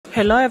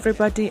Hello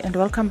everybody and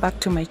welcome back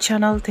to my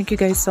channel. Thank you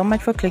guys so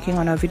much for clicking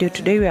on our video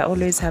today. We are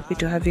always happy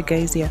to have you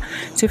guys here.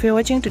 So if you're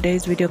watching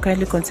today's video,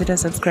 kindly consider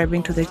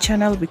subscribing to the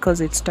channel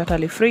because it's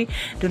totally free.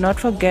 Do not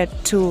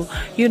forget to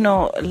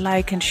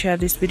like and share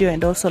this video,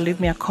 and also leave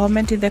me a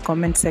comment in the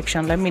comment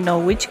section. Let me know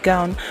which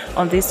gown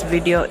on this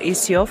video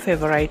is your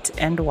favorite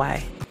and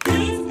why.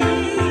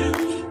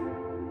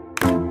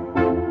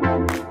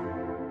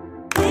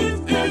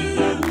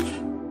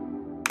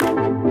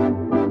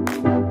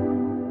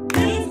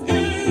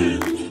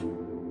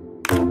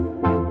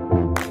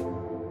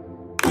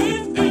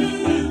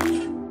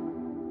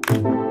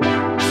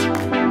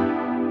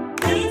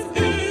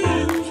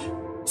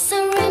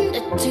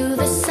 To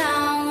the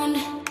sound,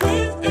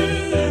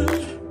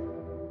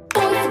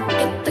 don't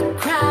forget the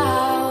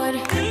crowd.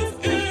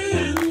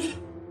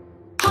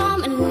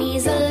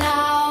 Harmonies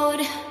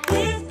allowed.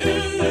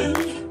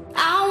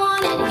 I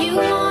want it, you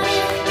want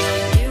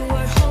it. You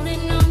were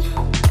holding on,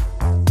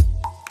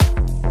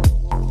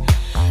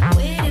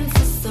 waiting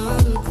for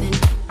something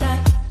that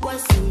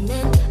wasn't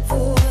meant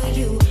for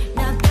you.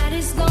 Now that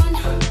is gone.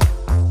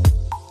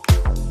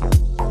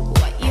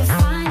 What you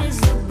find is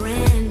a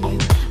brand new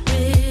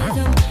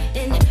rhythm.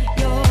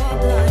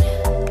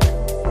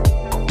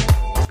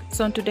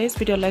 So in today's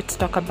video, let's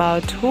talk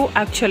about who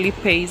actually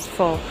pays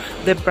for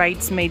the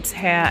bridesmaids'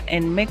 hair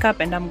and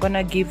makeup, and I'm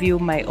gonna give you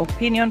my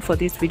opinion for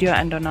this video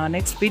and on our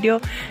next video.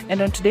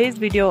 And on today's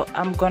video,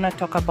 I'm gonna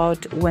talk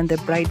about when the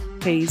bride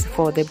pays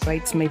for the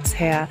bridesmaids'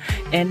 hair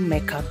and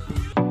makeup.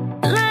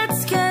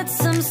 Let's get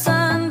some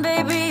sun,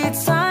 baby,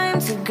 it's time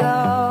to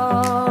go.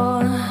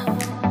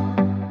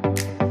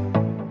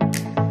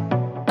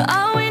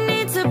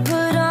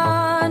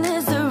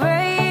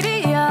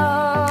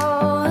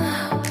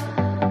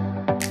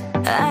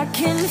 I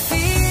can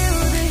feel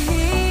the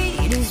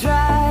heat is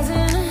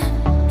rising,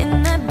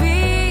 and that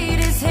beat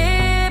is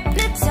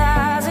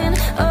hypnotizing.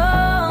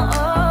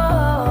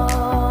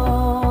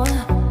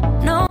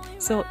 No.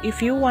 So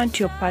if you want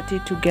your party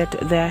to get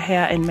their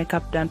hair and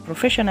makeup done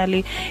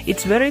professionally,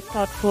 it's very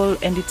thoughtful,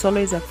 and it's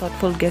always a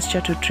thoughtful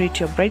gesture to treat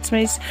your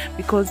bridesmaids,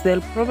 because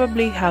they'll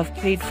probably have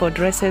paid for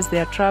dresses,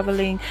 their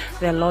traveling,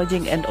 their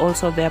lodging, and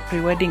also their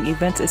pre-wedding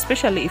events,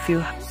 especially if you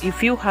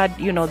had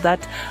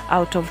that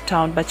out of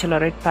town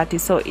bachelorette party.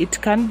 So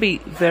it can be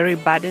very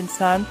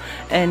burdensome,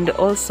 and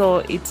also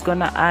it's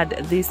gonna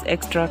add this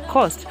extra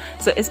cost.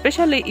 So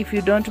especially if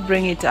you don't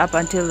bring it up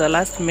until the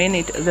last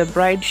minute, the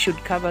bride should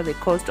cover the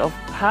cost of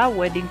her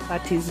wedding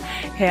party's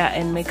hair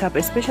and makeup,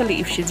 especially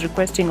if she's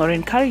requesting or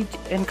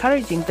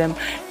encouraging them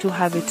to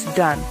have it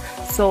done.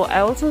 So I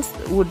also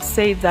would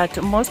say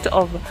that most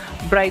of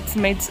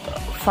bridesmaids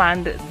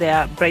fund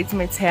their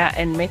bridesmaids' hair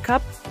and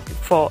makeup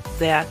for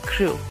their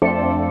crew.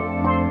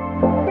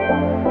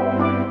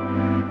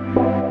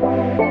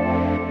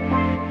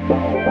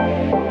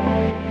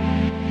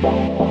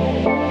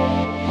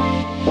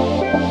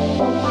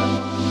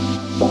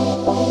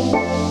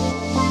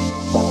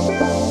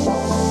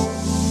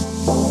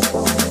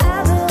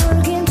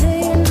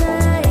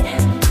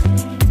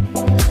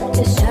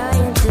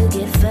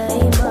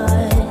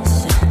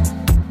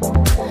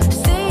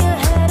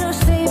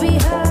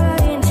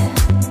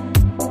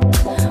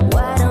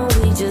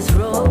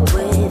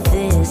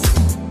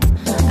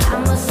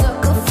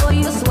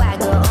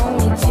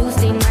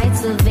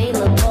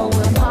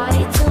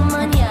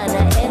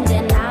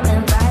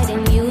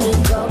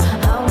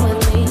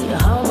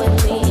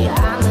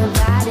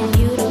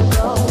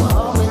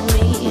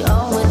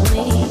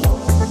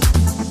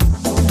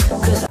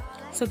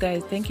 So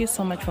guys, thank you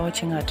so much for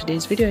watching our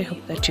today's video. I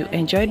hope that you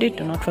enjoyed it.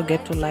 Do not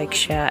forget to like,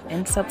 share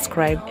and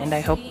subscribe, and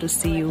I hope to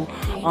see you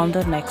on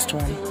the next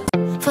one.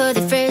 For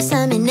the first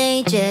time in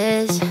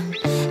ages,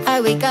 I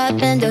wake up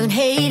and don't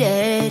hate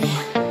it.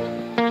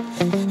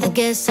 I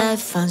guess I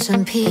found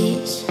some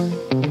peace.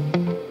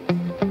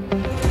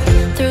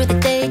 Through the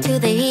day to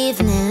the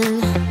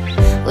evening,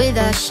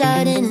 without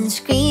shouting and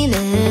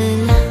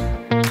screaming,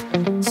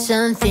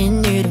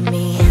 something new to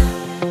me.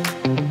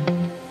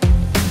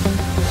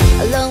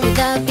 Alone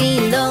without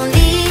being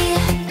lonely,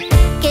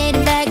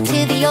 getting back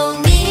to the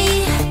old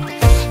me.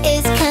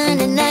 It's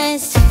kinda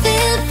nice to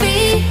feel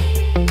free.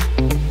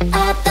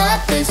 I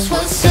thought this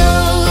was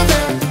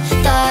over,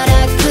 thought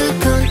I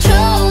could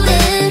control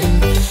it,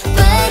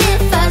 but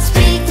if I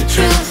speak the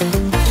truth,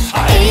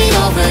 I ain't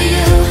over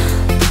you.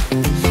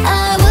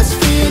 I was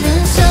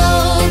feeling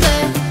sober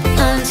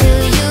until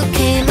you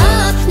came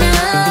up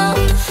now.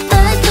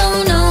 I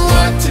don't know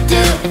what to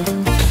do,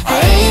 I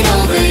ain't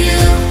over you.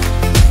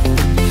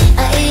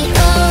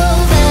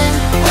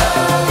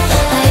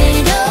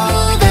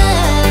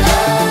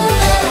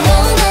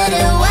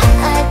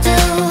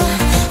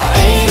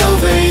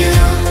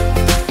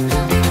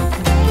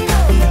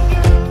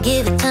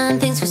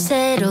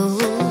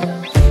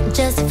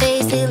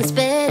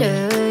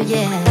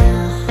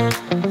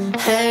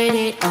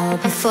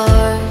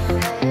 Before,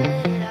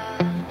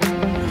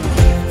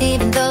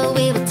 even though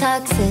we were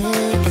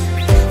toxic,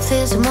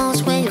 feels the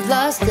most when you've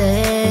lost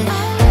it.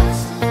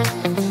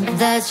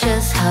 That's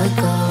just how it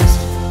goes.